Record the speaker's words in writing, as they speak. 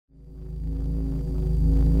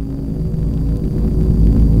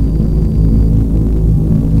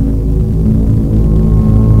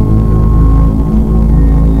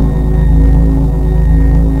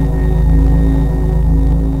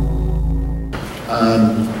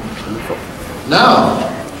Now,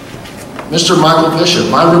 Mr. Michael Bishop,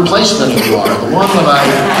 my replacement of Gwar, the one that I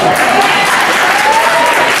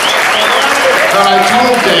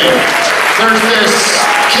told Dave, there's this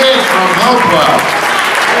kid from Hopewell,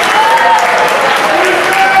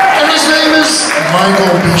 and his name is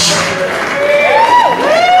Michael Bishop.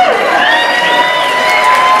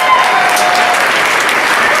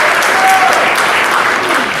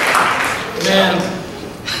 Man.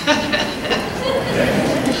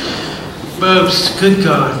 Bopst, good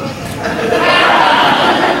God.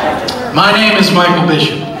 My name is Michael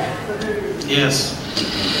Bishop. Yes.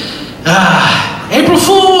 April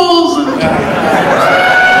Fools!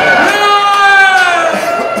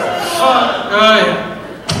 Oh, yeah.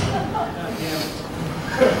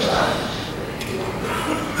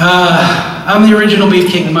 I'm the original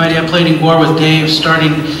Beefcake the Mighty. I played in Gwar with Dave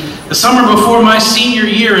starting the summer before my senior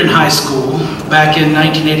year in high school, back in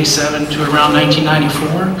 1987 to around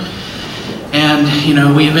 1994. And, you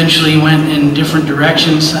know, we eventually went in different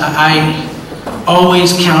directions. I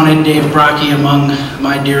always counted Dave Brockie among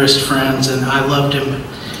my dearest friends, and I loved him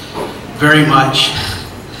very much.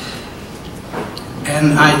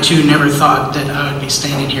 And I, too, never thought that I would be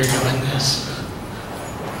standing here doing this.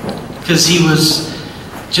 Because he was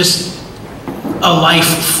just a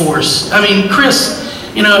life force. I mean, Chris,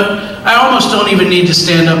 you know, I almost don't even need to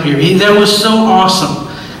stand up here. That was so awesome,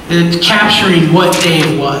 capturing what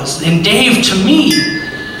Dave was. And Dave, to me,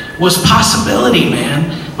 was possibility,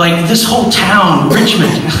 man. Like this whole town,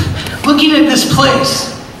 Richmond, looking at this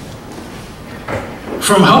place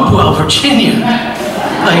from Hopewell, Virginia.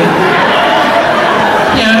 Like,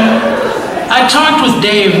 you know, I talked with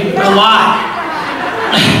Dave a lot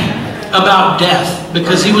about death,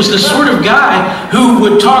 because he was the sort of guy who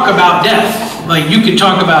would talk about death. Like, you could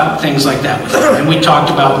talk about things like that with him. And we talked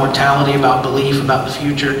about mortality, about belief, about the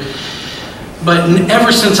future. But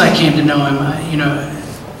ever since I came to know him, you know,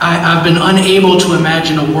 I've been unable to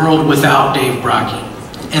imagine a world without Dave Brockie.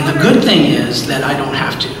 And the good thing is that I don't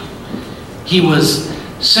have to. He was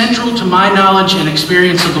central to my knowledge and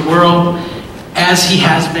experience of the world, as he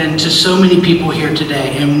has been to so many people here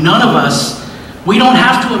today. And none of us, we don't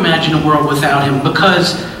have to imagine a world without him,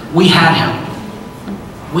 because we had him.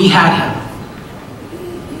 We had him.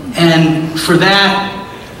 And for that,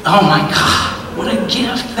 oh my God, what a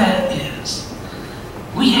gift that is.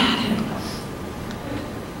 We had him.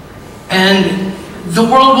 And the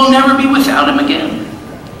world will never be without him again.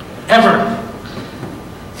 Ever.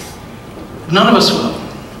 None of us will.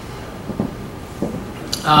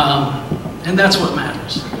 And that's what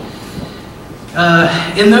matters.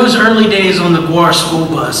 In those early days on the Gwar school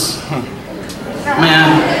bus,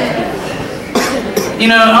 man, you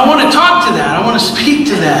know, I want to talk to that. I want to speak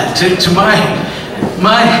to that, to my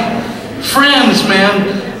friends,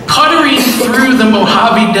 man, puttering through the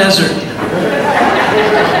Mojave Desert,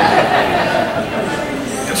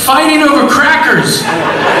 fighting over crackers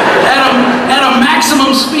at a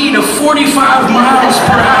maximum speed of 45 miles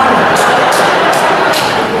per hour,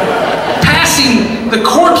 passing the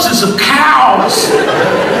corpses of cows.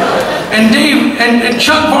 And Dave and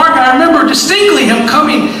Chuck Varga, I remember distinctly him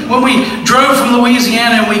coming when we drove from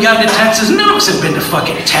Louisiana and we got to Texas. None of us had been to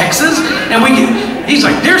fucking Texas. And he's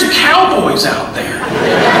like, there's cowboys out there.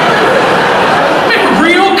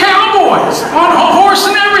 Real cowboys on a horse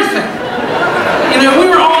and everything. You know,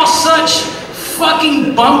 we were all such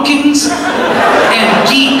fucking bumpkins and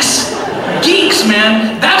geeks. Geeks,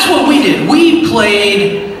 man. That's what we did. We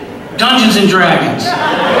played Dungeons and Dragons.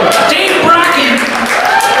 Dave Brockie.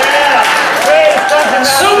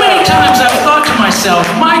 So many times I've thought to myself,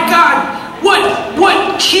 my God,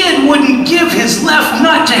 what kid wouldn't give his left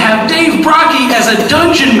nut to have Dave Brockie as a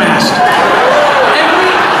dungeon master?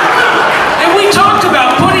 And we talked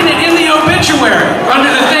about putting it in the obituary under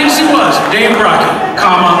the things he was. Dave Brockie,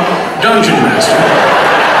 comma, dungeon master.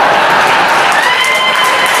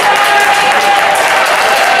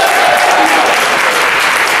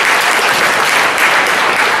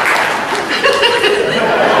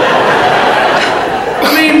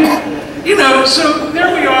 So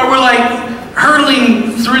there we are, we're like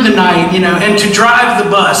hurtling through the night, you know, and to drive the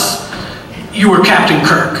bus, you were Captain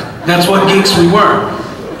Kirk. That's what geeks we were.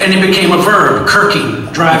 And it became a verb,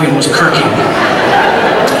 kirking. Driving was kirking.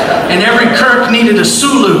 And every Kirk needed a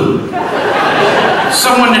Sulu,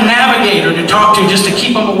 someone to navigate or to talk to just to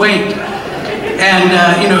keep them awake. And,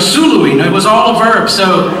 you know, Suluing, it was all a verb.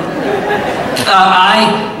 So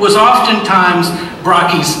I was oftentimes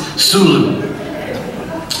Brockie's Sulu.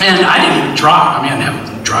 And I didn't even drive. I mean, I didn't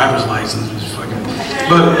have a driver's license.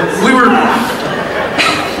 But we were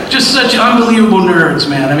just such unbelievable nerds,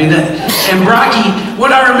 man. I mean, and Brockie,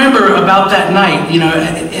 what I remember about about that night, you know,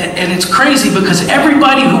 and it's crazy because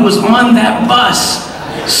everybody who was on that bus,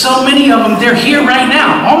 so many of them, they're here right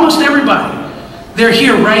now. Almost everybody. They're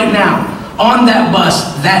here right now on that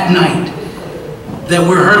bus that night that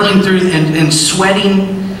we're hurtling through and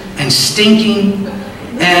sweating and stinking.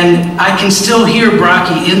 And I can still hear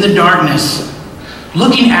Brockie in the darkness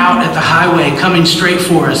looking out at the highway coming straight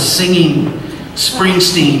for us singing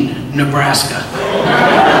Springsteen, Nebraska.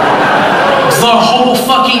 The whole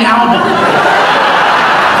fucking album.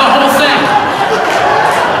 The whole thing.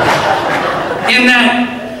 In that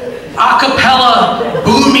a cappella,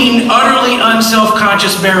 booming, utterly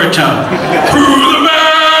unself-conscious baritone. Through the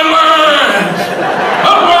Badlands,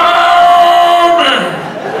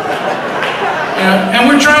 and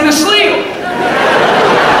we're trying to sleep.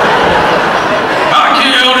 I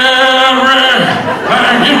killed everything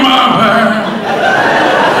in my bag.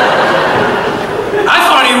 I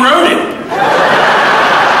thought he wrote it.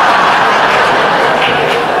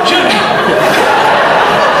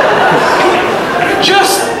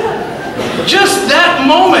 Just that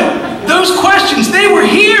moment, those questions, they were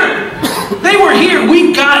here. They were here.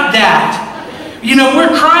 We got that. You know,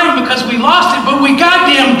 we're crying because we lost it, but we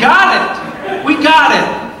goddamn got it. We got it.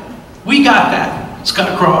 We got that.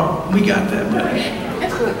 Scott Craw, we got that, buddy.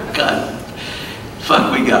 God,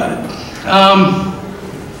 fuck, we got it.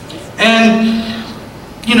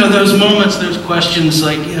 And, you know, those moments, those questions,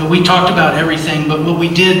 like, you know, we talked about everything, but what we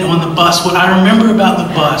did on the bus, what I remember about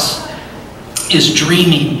the bus is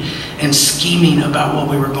dreaming and scheming about what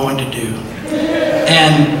we were going to do.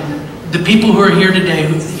 And the people who are here today,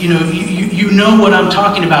 you know what I'm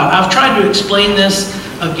talking about. I've tried to explain this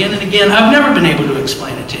again and again. I've never been able to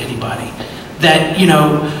explain it to anybody. That, you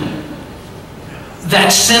know,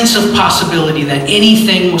 that sense of possibility, that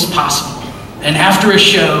anything was possible. And after a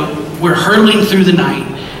show, we're hurtling through the night,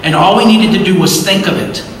 and all we needed to do was think of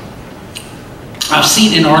it. I've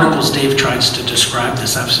seen in articles Dave tries to describe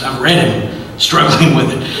this. I've read him struggling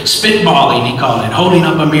with it. Spitballing, he called it. Holding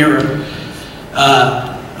up a mirror,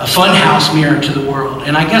 a funhouse mirror to the world.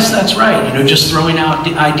 And I guess that's right, you know, just throwing out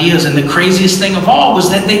ideas. And the craziest thing of all was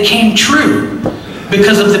that they came true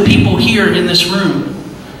because of the people here in this room.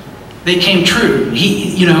 They came true.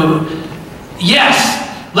 You know, yes,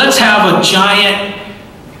 let's have a giant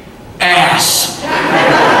ass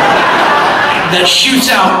that shoots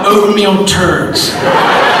out oatmeal turds.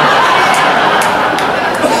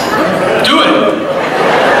 Do it.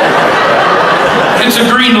 It's a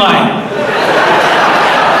green light.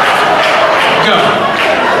 Go.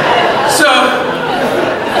 So,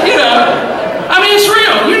 you know, I mean, it's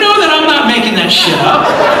real. You know that I'm not making that shit up.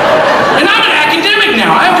 And I'm an academic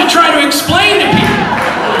now. I have to try to explain to people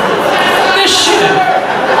this shit.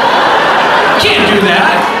 Can't do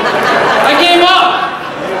that. I gave up.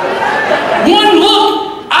 One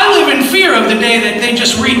look, I live in fear of the day that they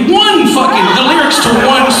just read the lyrics to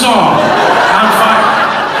one song. I'm fired.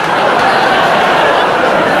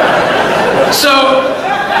 So,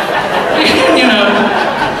 you know,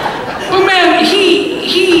 but man,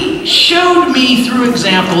 he showed me through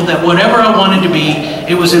example that whatever I wanted to be,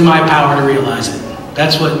 it was in my power to realize it.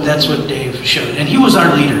 That's what Dave showed. And he was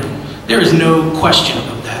our leader. There is no question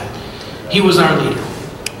about that. He was our leader.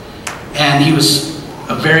 And he was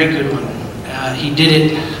a very good one. He did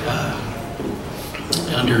it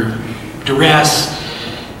under duress,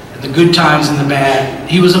 the good times and the bad.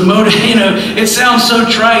 He was a motivator. You know, it sounds so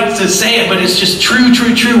trite to say it, but it's just true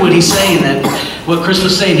what he's saying, that what Chris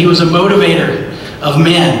was saying. He was a motivator of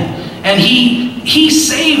men. And he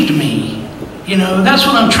saved me. You know, that's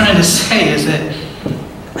what I'm trying to say, is that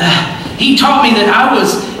he taught me that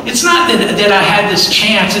it's not that I had this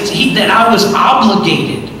chance, that I was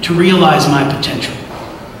obligated to realize my potential.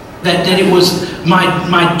 That it was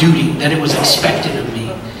my duty, that it was expected of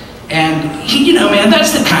me. And you know, man,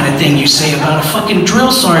 that's the kind of thing you say about a fucking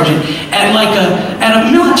drill sergeant at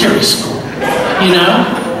a military school, you know?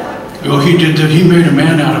 Oh, he did that, he made a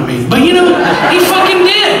man out of me. But you know, he fucking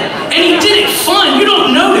did. And he did it fun. You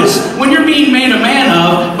don't notice when you're being made a man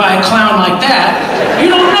of by a clown like that. You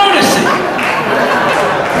don't notice it.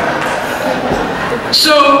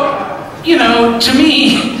 So, you know, to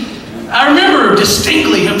me, I remember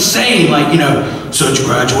distinctly him saying, like, you know, so did you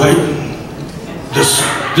graduate?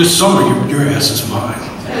 This summer, your ass is mine.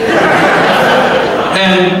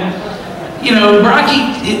 And, you know,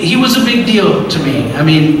 Brockie, he was a big deal to me. I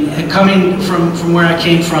mean, coming from where I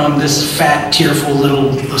came from, this fat, tearful,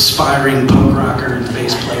 little aspiring punk rocker and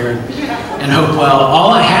bass player and Hopewell,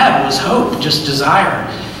 all I had was hope, just desire.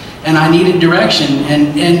 And I needed direction.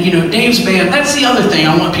 And you know, Dave's band, that's the other thing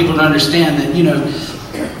I want people to understand, that, you know,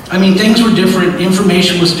 I mean, things were different,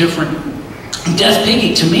 information was different. Death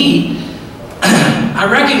Piggy, to me, I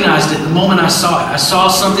recognized it the moment I saw it. I saw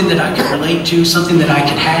something that I could relate to, something that I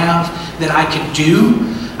could have, that I could do.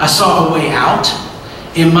 I saw a way out.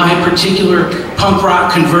 In my particular punk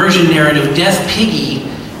rock conversion narrative, Death Piggy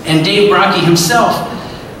and Dave Brockie himself,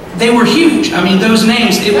 they were huge. I mean, those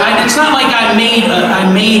names, it's not like I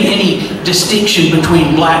made any distinction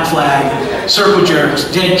between Black Flag, Circle Jerks,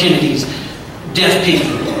 Dead Kennedys, Death Piggy.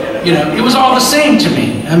 You know, it was all the same to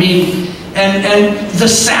me. I mean, and the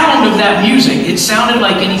sound of that music, it sounded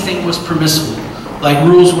like anything was permissible, like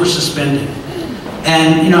rules were suspended.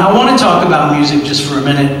 And, you know, I want to talk about music just for a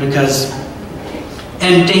minute because,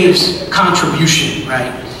 and Dave's contribution,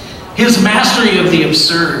 right? His mastery of the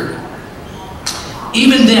absurd.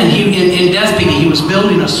 Even then, in Death Piggy, he was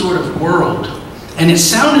building a sort of world. And it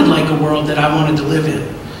sounded like a world that I wanted to live in.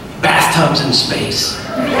 Bathtubs in space.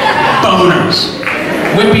 Boners.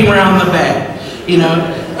 Whipping around the bed. You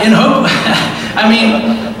know, and hope, I mean,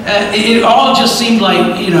 it all just seemed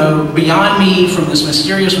like, you know, beyond me from this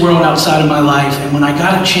mysterious world outside of my life. And when I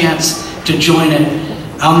got a chance to join it,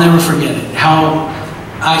 I'll never forget it. How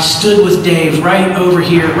I stood with Dave right over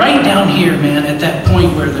here, right down here, man, at that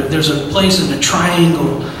point where there's a place in the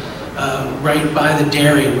triangle right by the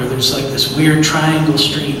dairy where there's like this weird triangle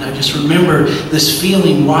street. And I just remember this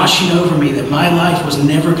feeling washing over me that my life was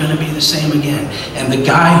never going to be the same again. And the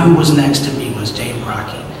guy who was next to me was Dave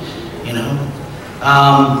Brockie, you know?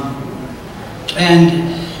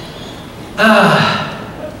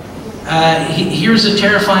 Here's a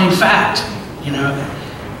terrifying fact, you know?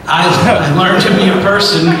 I learned to be a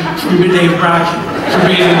person from Dave Brockie, from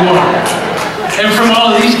being in Gwar, and from all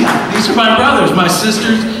of these guys. These are my brothers, my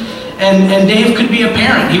sisters, and Dave could be a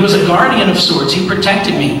parent. He was a guardian of sorts. He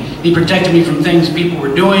protected me. He protected me from things people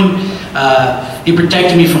were doing. He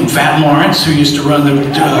protected me from Fat Lawrence, who used to run the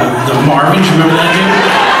Marvins. Remember that dude?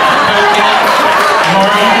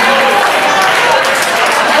 Marvin.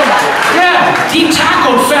 Yeah, he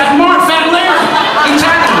tackled Fat Larry. He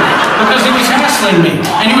tackled him because he was hassling me.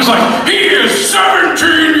 And he was like, he is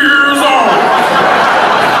 17 years old.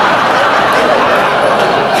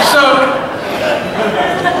 So,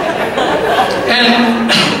 and,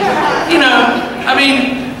 you know, I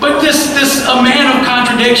mean, but this a man of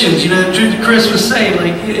contradictions, you know, the truth that Chris was saying,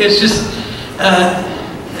 like, it's just,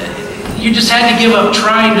 you just had to give up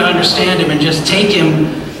trying to understand him and just take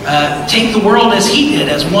the world as he did,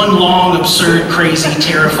 as one long, absurd, crazy,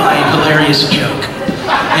 terrifying, hilarious joke.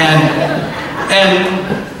 And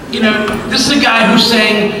you know, this is a guy who's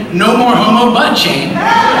saying, no more homo butt chain,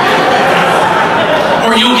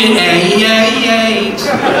 or you'll get AIDS.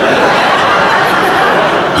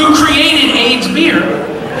 Who created AIDS beer.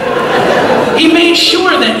 He made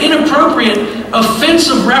sure that inappropriate,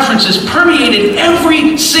 offensive references permeated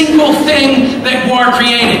every single thing that Gwar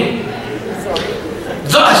created.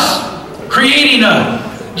 Thus, creating a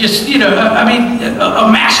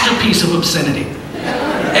masterpiece of obscenity.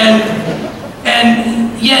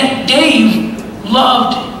 And yet Dave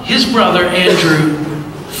loved his brother Andrew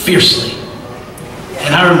fiercely.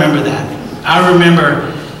 And I remember that. I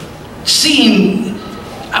remember seeing,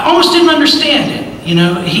 I almost didn't understand it. You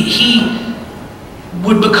know, he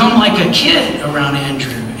would become like a kid around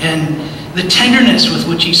Andrew, and the tenderness with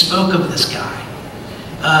which he spoke of this guy.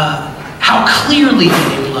 How clearly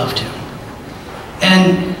Dave loved him.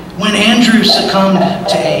 And when Andrew succumbed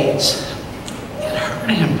to AIDS, it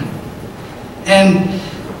hurt him. And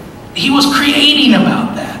he was creating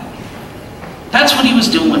about that. That's what he was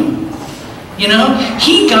doing. You know,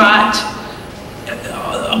 he got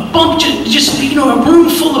a bunch of, just, you know, a room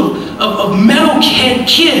full of metalhead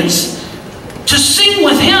kids to sing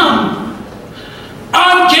with him,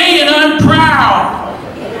 I'm gay and I'm proud.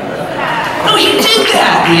 No, he did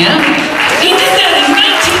that, man. He did that in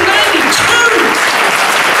 1992.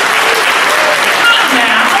 Not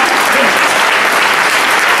now.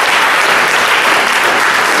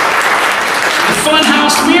 The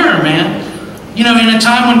Funhouse Mirror, man. You know, in a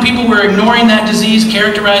time when people were ignoring that disease,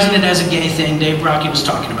 characterizing it as a gay thing, Dave Brockie was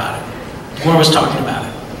talking about it. Gwar was talking about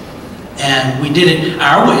it. And we did it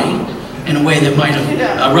our way, in a way that might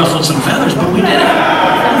have ruffled some feathers, but we did it.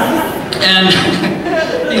 And,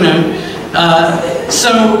 you know,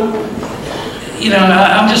 so, you know,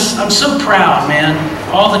 I'm so proud, man,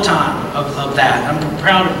 all the time of that. I'm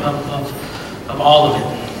proud of all of it.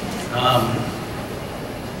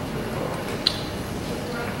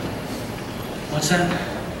 What's that?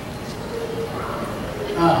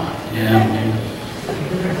 Oh, yeah.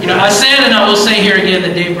 You know, I said, and I will say here again,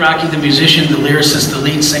 that Dave Brockie, the musician, the lyricist, the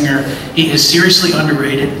lead singer, he is seriously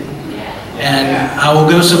underrated. And I will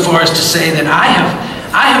go so far as to say that I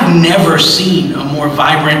I have never seen a more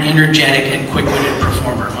vibrant, energetic, and quick-witted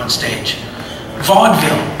performer on stage.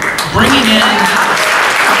 Vaudeville, bringing in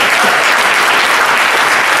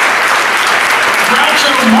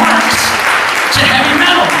Groucho Marx to heavy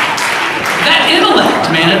metal. That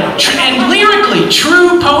intellect, man, and lyrically,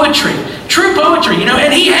 true poetry, you know,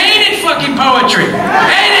 and he hated fucking poetry,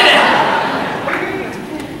 hated it.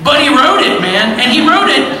 But he wrote it, man, and he wrote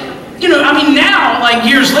it, you know, I mean, now, like,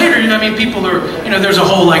 years later, you know, I mean, people are, you know, there's a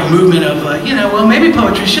whole, like, movement of, like, you know, well, maybe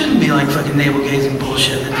poetry shouldn't be, like, fucking navel-gazing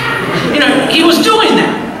bullshit. You know, he was doing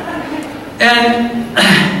that. And,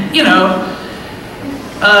 you know,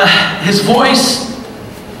 his voice,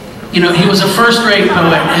 you know, he was a first-rate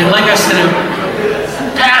poet, and like I said, a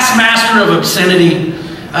past master of obscenity,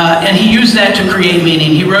 and he used that to create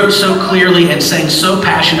meaning. He wrote so clearly and sang so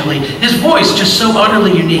passionately. His voice just so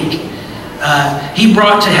utterly unique. He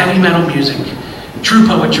brought to heavy metal music true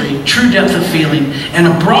poetry, true depth of feeling, and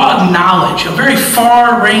a broad knowledge, a very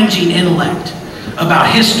far-ranging intellect about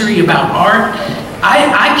history, about art.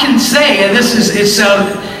 I can say, and this is,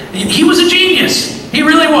 he was a genius. He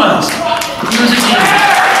really was. He was a genius.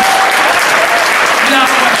 Without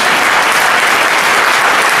question.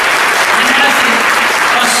 And as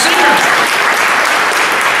a singer,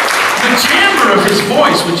 the timbre of his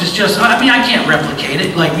voice, which is just, I mean, I can't replicate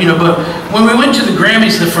it, like, you know, but when we went to the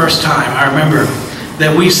Grammys the first time, I remember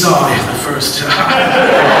that we saw him the first time.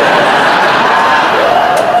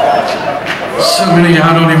 So many,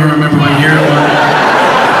 I don't even remember what year it was.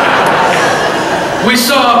 We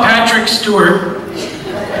saw Patrick Stewart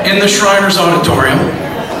in the Shriners Auditorium.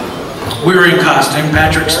 We were in costume,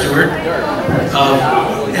 Patrick Stewart.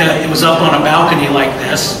 It was up on a balcony like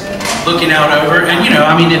this, looking out over, and you know,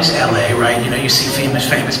 I mean, it's LA, right? You know, you see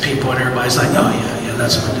famous people, and everybody's like, oh yeah,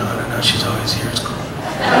 that's my daughter. No, she's always here. It's cool.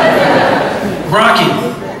 Brockie.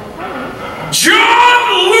 John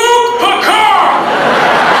Luke Picard.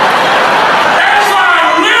 As I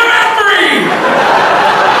live and breathe.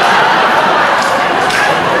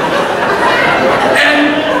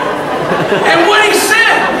 And what he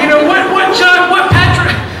said, you know, what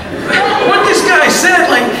this guy said,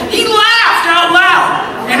 like, he laughed out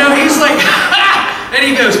loud. You know, he's like, ha! And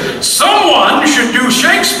he goes, someone should do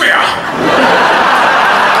Shakespeare.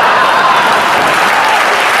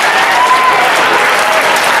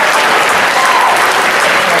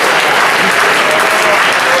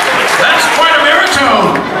 That's quite a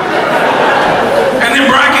baritone. And then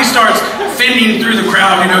Brockie starts fending through the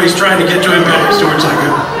crowd, you know, he's trying to get to him, Patrick Stewart's like,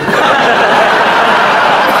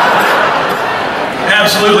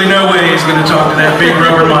 absolutely no way he's going to talk to that big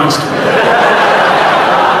rubber monster.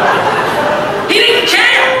 He didn't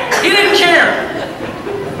care. He didn't care.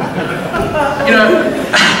 You know,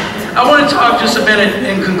 I want to talk just a minute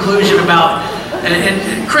in conclusion about,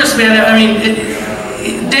 and Chris, man, I mean,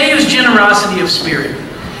 Dave's generosity of spirit.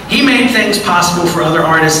 He made things possible for other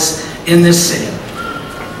artists in this city.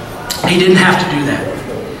 He didn't have to do that.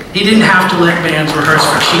 He didn't have to let bands rehearse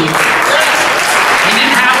for cheap. He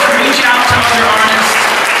didn't have to reach out to other artists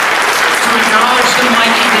to acknowledge them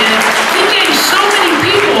like he did. He gave so many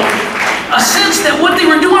people a sense that what they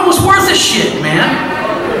were doing was worth a shit, man.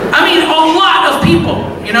 I mean, a lot of people.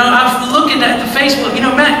 You know, I've looked at the Facebook, you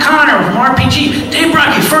know, Matt Connor from RPG, Dave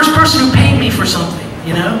Brockie, first person who paid me for something,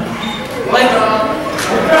 you know? Like,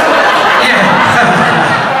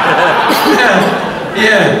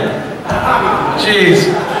 yeah.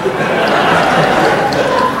 Jeez.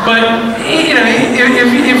 But, you know,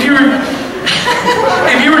 if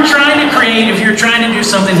you were trying to create, if you were trying to do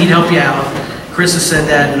something, he'd help you out. Chris has said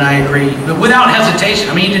that, and I agree. But without hesitation.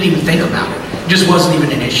 I mean, he didn't even think about it. It just wasn't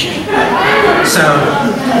even an issue. So,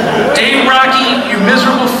 Dave Brockie, you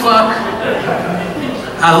miserable fuck.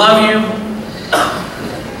 I love you.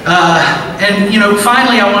 And, you know,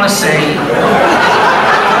 finally I want to say,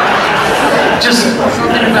 just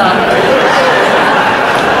something about,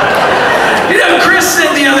 you know, Chris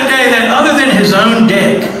said the other day that other than his own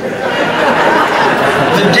dick,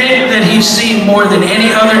 the dick that he's seen more than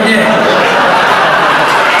any other dick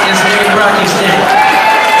is Dave Brockie's dick.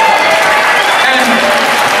 And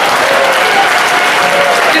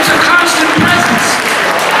it's a constant presence,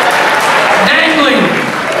 dangling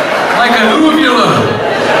like a uvula.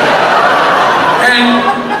 And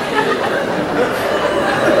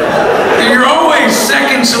you're always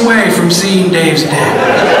seconds away from seeing Dave's dick.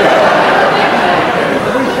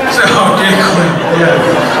 So, dick clip, yeah.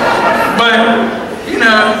 But, you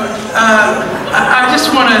know, I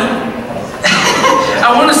just want to,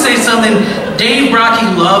 I want to say something. Dave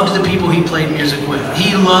Brockie loved the people he played music with.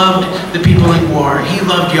 He loved the people in Gwar. He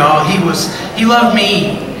loved y'all. He loved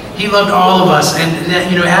me. He loved all of us, and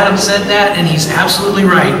that, you know, Adam said that, and he's absolutely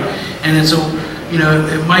right. And it's a, you know,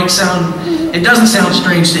 it doesn't sound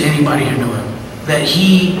strange to anybody who knew him that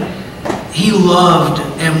he loved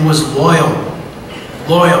and was loyal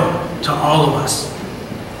to all of us.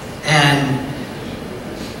 And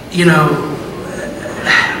you know,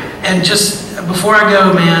 and just before I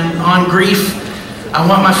go, man, on grief, I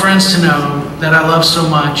want my friends to know that I love so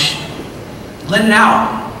much. Let it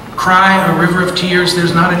out. Cry a river of tears.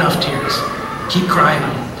 There's not enough tears. Keep crying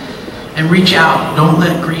them. And reach out. Don't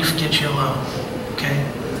let grief get you alone. Okay?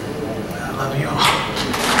 I love you all.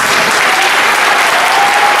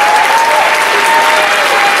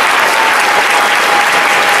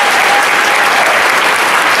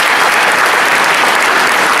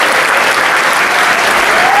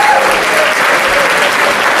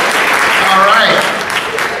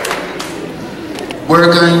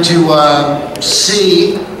 We're going to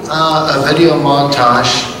see a video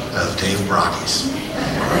montage of Dave Brockie's.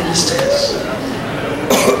 Here it is.